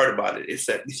other part about it is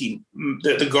that, you see,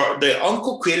 the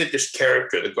uncle created this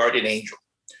character, the Guardian Angel,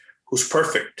 who's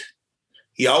perfect.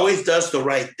 He always does the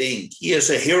right thing. He is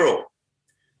a hero.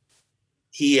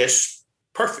 He is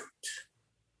perfect.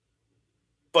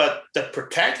 But the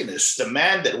protagonist, the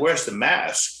man that wears the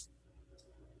mask,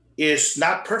 is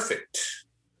not perfect.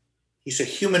 He's a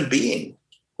human being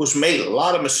who's made a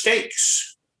lot of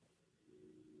mistakes.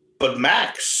 But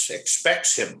Max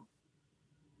expects him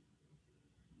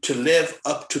to live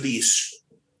up to this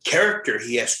character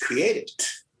he has created.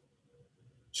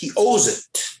 He owes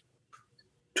it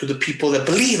to the people that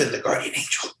believe in the Guardian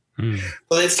Angel.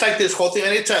 So it's like this whole thing,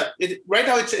 and right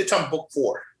now it's on book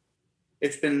 4.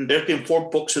 There's been 4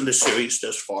 books in the series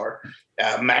thus far.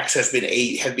 Max has been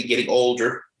getting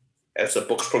older as the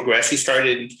books progress. He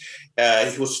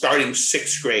was starting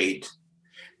 6th grade.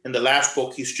 In the last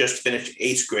book, he's just finished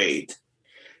 8th grade.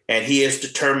 And he is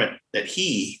determined that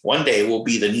he one day will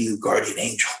be the new Guardian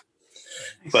Angel.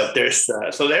 But it's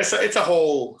a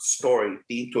whole story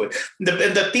theme to it.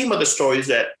 The theme of the story is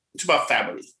that it's about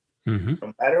family. Mm-hmm.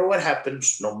 No matter what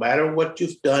happens, no matter what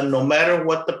you've done, no matter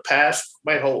what the past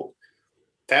might hold,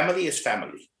 family is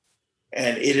family.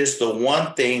 And it is the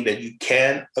one thing that you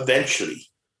can eventually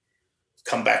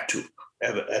come back to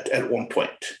at one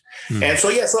point. Mm-hmm. And so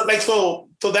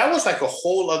that was like a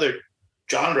whole other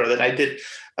genre that I did.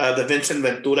 The Vincent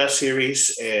Ventura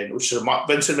series, which is a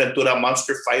Vincent Ventura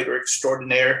Monster Fighter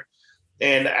Extraordinaire.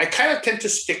 And I kind of tend to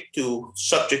stick to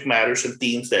subject matters and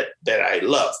themes that I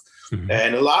love. Mm-hmm.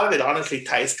 And a lot of it honestly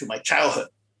ties to my childhood.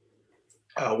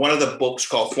 One of the books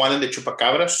called Juan and the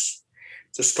Chupacabras.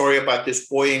 It's a story about this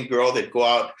boy and girl that go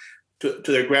out to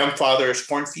their grandfather's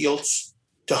cornfields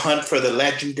to hunt for the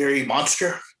legendary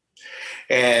monster.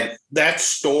 And that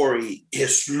story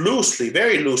is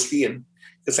very loosely, and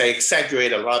because I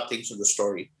exaggerate a lot of things in the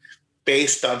story,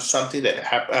 based on something that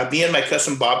happened. Me and my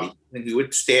cousin Bobby, and we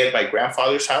would stay at my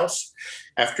grandfather's house.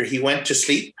 After he went to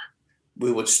sleep,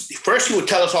 he would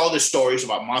tell us all the stories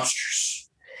about monsters.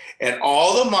 And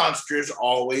all the monsters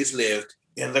always lived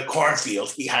in the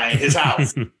cornfields behind his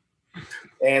house.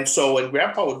 And so when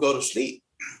Grandpa would go to sleep,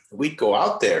 we'd go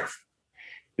out there.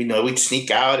 We'd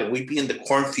sneak out and we'd be in the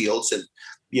cornfields, and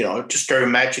just our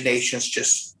imaginations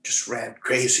just ran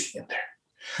crazy in there.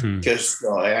 Because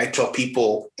and I tell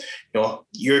people,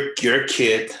 you're a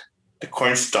kid. The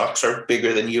corn stalks are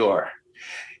bigger than you are.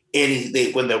 When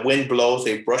the wind blows,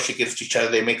 they brush against each other.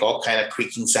 They make all kind of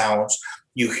creaking sounds.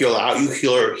 You'll hear an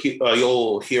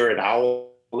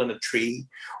owl in a tree,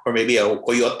 or maybe a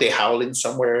coyote howling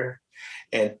somewhere,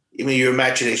 and your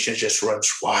imagination just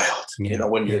runs wild.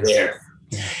 When you're there.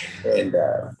 Yeah. And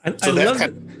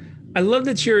I love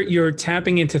that you're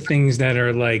tapping into things that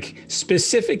are like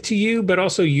specific to you, but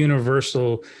also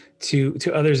universal to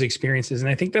others' experiences. And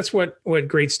I think that's what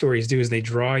great stories do, is they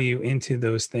draw you into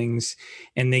those things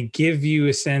and they give you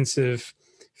a sense of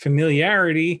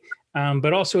familiarity,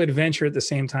 but also adventure at the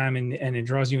same time. And it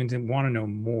draws you into want to know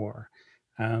more.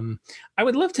 I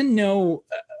would love to know,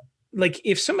 like,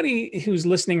 if somebody who's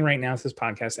listening right now to this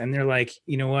podcast and they're like,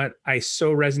 you know what, I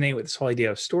so resonate with this whole idea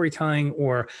of storytelling,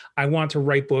 or I want to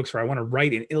write books, or I want to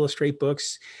write and illustrate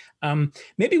books.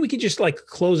 Maybe we could just like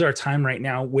close our time right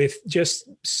now with just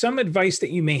some advice that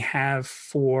you may have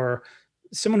for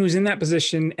someone who's in that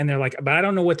position and they're like, but I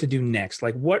don't know what to do next.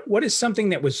 Like what is something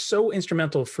that was so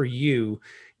instrumental for you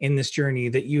in this journey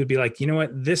that you would be like, you know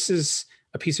what, this is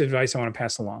a piece of advice I want to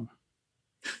pass along?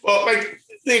 Well, like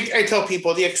I tell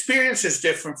people, the experience is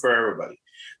different for everybody.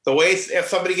 The way if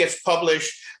somebody gets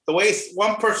published, the way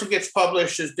one person gets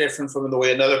published is different from the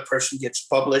way another person gets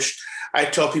published. I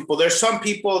tell people there's some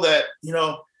people that,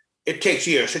 it takes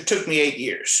years. It took me 8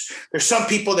 years. There's some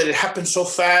people that it happens so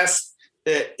fast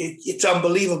that it's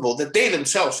unbelievable that they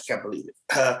themselves can't believe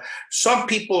it. Some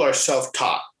people are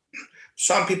self-taught.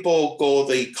 Some people go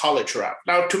the college route.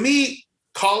 Now, to me,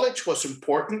 college was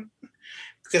important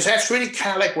because that's really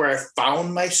kind of like where I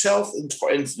found myself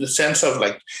in the sense of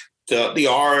like the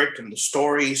art and the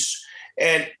stories.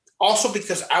 And also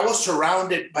because I was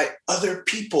surrounded by other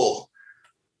people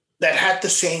that had the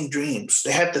same dreams.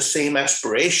 They had the same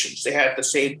aspirations.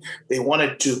 They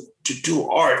wanted to do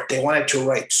art. They wanted to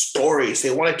write stories.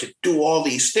 They wanted to do all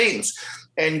these things.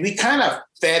 And we kind of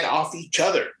fed off each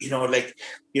other,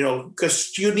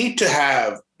 because you need to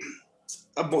have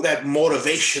that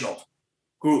motivational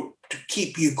group to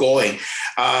keep you going.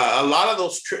 A lot of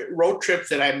those road trips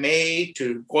that I made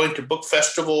to going to book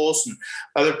festivals and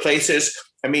other places,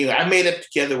 I made it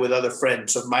together with other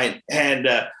friends of mine. And,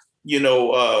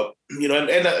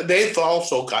 they've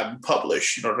also gotten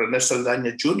published. René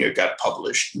Saldana Jr. got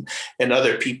published, and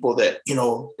other people that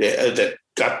that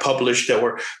got published that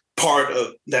were part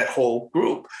of that whole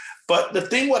group. But the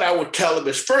thing, what I would tell them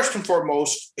is first and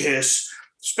foremost is,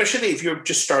 especially if you're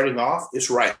just starting off,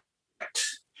 is write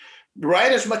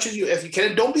as much as you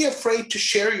can. Don't be afraid to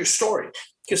share your story.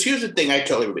 Because here's the thing I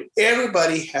tell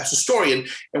everybody has a story.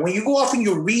 And when you go off and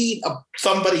you read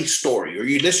somebody's story or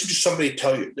you listen to somebody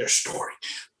tell you their story,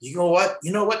 you know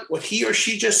what he or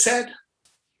she just said?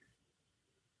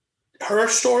 Her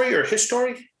story or his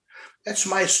story? That's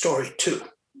my story too.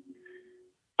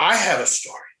 I have a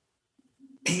story.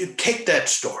 And you take that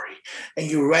story and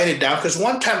you write it down. Because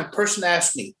one time a person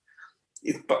asked me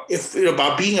if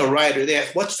about being a writer, they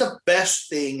asked, what's the best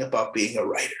thing about being a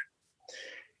writer?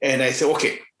 And I said,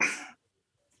 okay,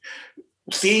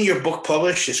 seeing your book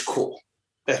published is cool.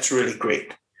 That's really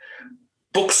great.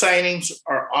 Book signings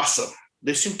are awesome.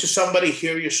 Listening to somebody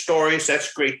hear your stories,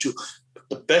 that's great too. But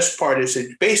the best part is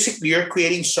that basically you're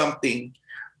creating something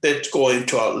that's going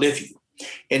to outlive you.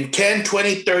 In 10,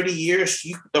 20, 30 years,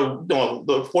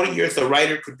 the 40 years, the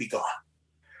writer could be gone.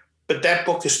 But that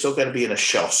book is still going to be in a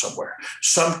shelf somewhere.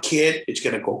 Some kid is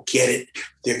going to go get it.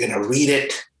 They're going to read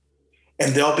it.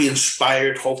 And they'll be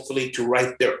inspired, hopefully, to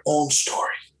write their own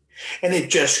story. And it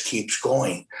just keeps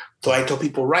going. So I tell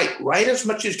people, write as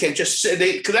much as you can. Just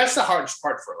say, because that's the hardest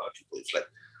part for a lot of people. It's like,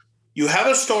 you have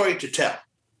a story to tell,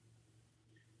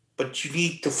 but you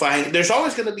need to find, there's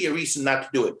always going to be a reason not to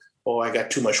do it. Oh, I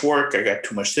got too much work. I got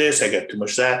too much this. I got too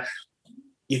much that.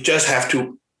 You just have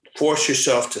to force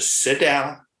yourself to sit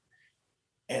down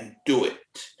and do it.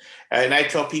 And I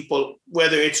tell people,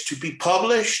 whether it's to be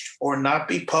published or not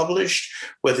be published,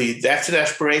 whether that's an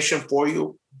aspiration for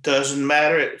you, doesn't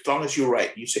matter as long as you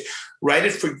write. You say, write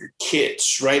it for your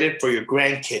kids, write it for your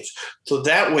grandkids. So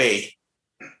that way,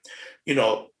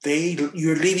 you're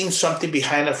leaving something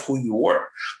behind of who you were.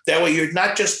 That way, you're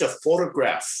not just a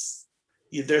photograph.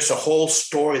 There's a whole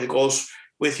story that goes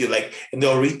with you. And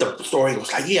they'll read the story. It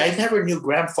was like, yeah, I never knew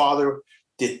grandfather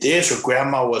did this or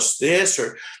grandma was this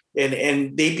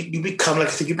and you become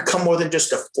more than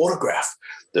just a photograph.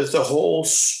 There's a whole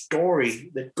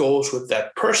story that goes with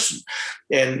that person.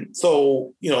 And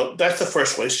so, that's the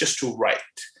first one. It's just to write.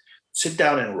 Sit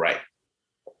down and write.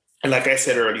 And like I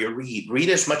said earlier, read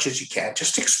as much as you can.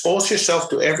 Just expose yourself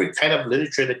to every kind of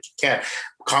literature that you can.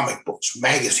 Comic books,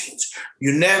 magazines.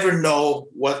 You never know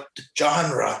what the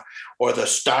genre or the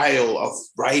style of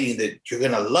writing that you're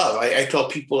going to love. I tell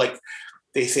people,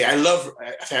 they say, I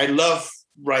love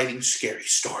writing scary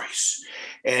stories.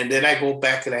 And then I go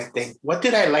back and I think, what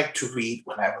did I like to read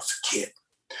when I was a kid?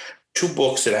 2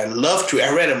 books that I loved to.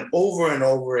 I read them over and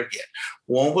over again.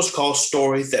 One was called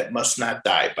Stories That Must Not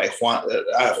Die by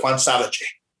Juan Savage.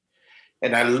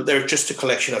 And they're just a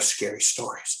collection of scary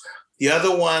stories. The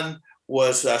other one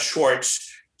was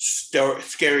Schwartz,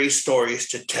 Scary Stories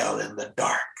to Tell in the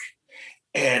Dark.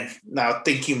 And now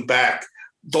thinking back,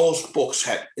 those books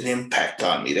had an impact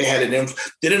on me. They had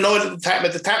didn't know it at the time.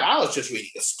 At the time, I was just reading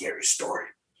a scary story.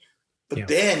 But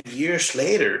then years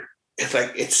later, it's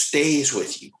like it stays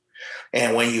with you.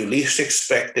 And when you least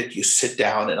expect it, you sit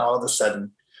down and all of a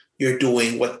sudden you're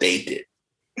doing what they did.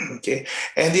 Okay.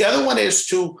 And the other one is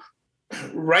to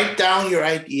write down your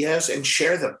ideas and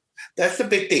share them. That's the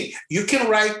big thing. You can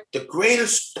write the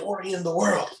greatest story in the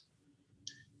world,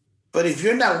 but if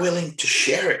you're not willing to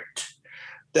share it,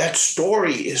 that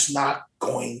story is not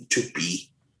going to be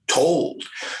told.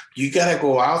 You got to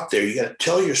go out there. You got to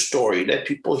tell your story. Let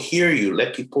people hear you.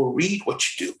 Let people read what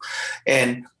you do.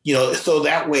 And, so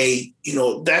that way,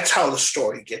 that's how the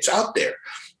story gets out there.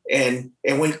 And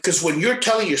because when you're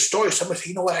telling your story, somebody says,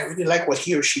 you know what, I really like what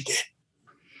he or she did.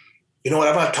 You know what,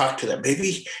 I'm going to talk to them.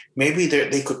 Maybe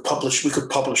they could publish, we could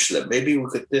publish them. Maybe we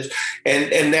could this.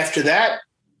 And after that,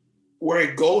 where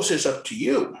it goes is up to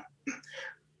you.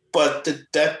 But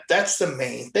that's the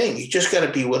main thing. You just got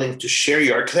to be willing to share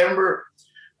your art. Because I remember,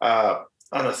 on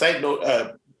a side note,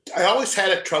 I always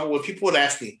had a trouble when people would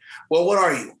ask me, well, what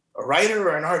are you, a writer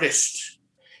or an artist?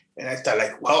 And I thought,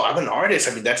 like, well, I'm an artist.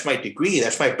 I mean, that's my degree.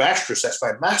 That's my bachelor's. That's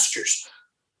my master's.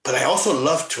 But I also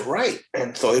love to write.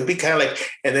 And so it'd be kind of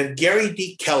like, and then Gary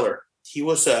D. Keller, he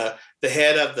was the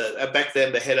head of back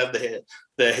then, the head of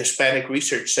the Hispanic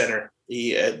Research Center.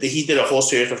 He did a whole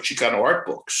series of Chicano art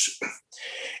books.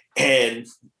 And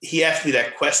he asked me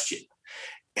that question.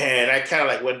 And I kind of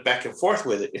like went back and forth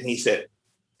with it. And he said,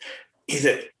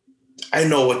 I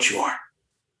know what you are.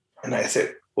 And I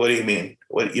said, what do you mean?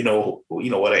 What, you know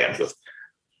what I am? He goes,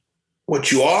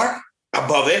 what you are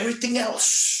above everything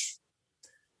else.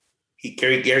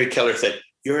 Gary Keller said,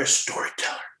 you're a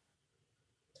storyteller.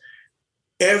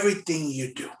 Everything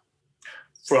you do,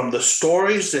 from the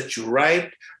stories that you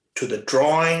write to the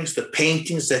drawings, the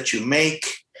paintings that you make,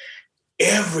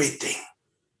 everything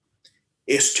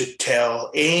is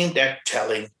aimed at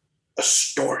telling a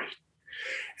story.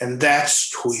 And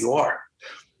that's who you are.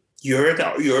 You're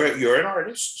an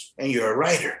artist and you're a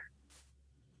writer.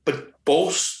 But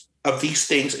both of these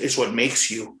things is what makes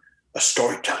you a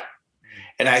storyteller.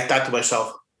 And I thought to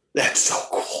myself, that's so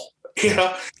cool.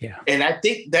 Yeah. And I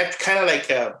think that's kind of like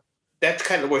that's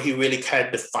kind of where he really kind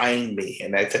of defined me.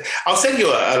 And I'll send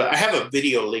you I have a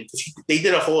video link. They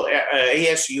did a whole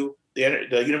ASU,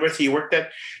 the university he worked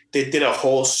at, they did a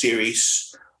whole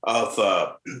series of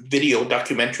video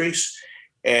documentaries,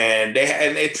 and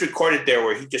it's recorded there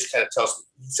where he just kind of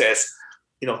says,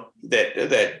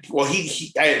 that well,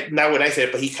 not what I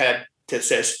said, but he kind of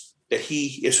says that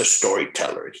he is a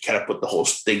storyteller. He kind of put the whole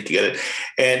thing together.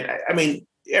 And I mean,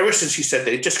 ever since he said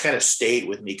that, it just kind of stayed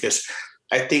with me because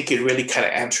I think it really kind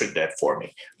of answered that for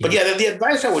me. But yeah, the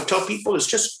advice I would tell people is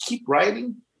just keep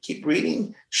writing, keep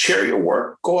reading, share your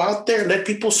work, go out there, let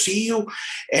people see you,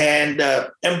 and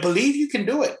believe you can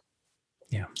do it.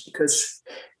 Yeah. Because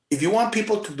if you want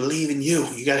people to believe in you,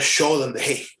 you got to show them that,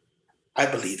 hey, I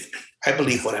believe in me. I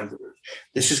believe what I'm doing.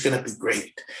 This is going to be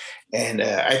great. And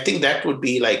I think that would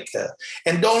be like,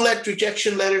 and don't let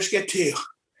rejection letters get to you.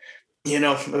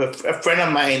 A friend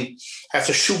of mine has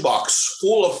a shoebox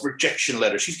full of rejection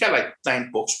letters. He's got like 9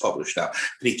 books published now,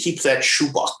 but he keeps that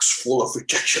shoebox full of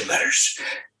rejection letters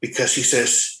because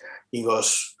he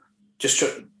goes,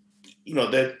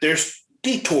 there's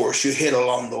detours you hit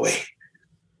along the way,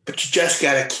 but you just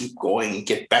got to keep going and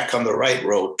get back on the right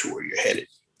road to where you're headed.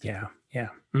 Yeah.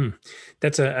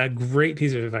 That's a great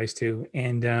piece of advice too.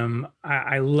 And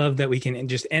I love that we can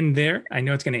just end there. I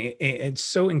know it's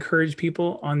so encourage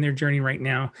people on their journey right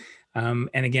now. And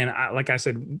again, like I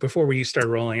said, before we start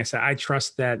rolling, I said, I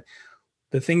trust that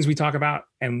the things we talk about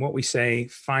and what we say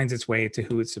finds its way to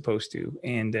who it's supposed to,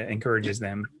 and encourages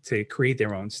them to create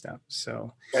their own stuff.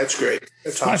 So that's great.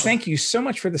 That's awesome. Thank you so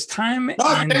much for this time.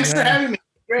 Thanks for having me.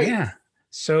 Great. Yeah.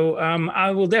 So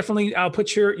I'll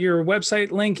put your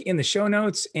website link in the show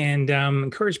notes, and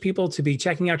encourage people to be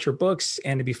checking out your books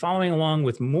and to be following along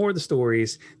with more of the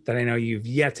stories that I know you've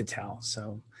yet to tell.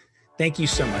 So thank you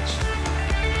so much.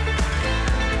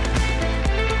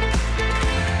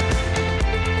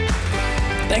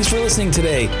 Thanks for listening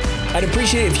today. I'd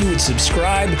appreciate it if you would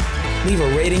subscribe, leave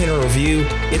a rating and a review.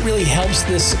 It really helps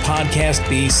this podcast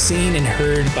be seen and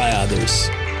heard by others.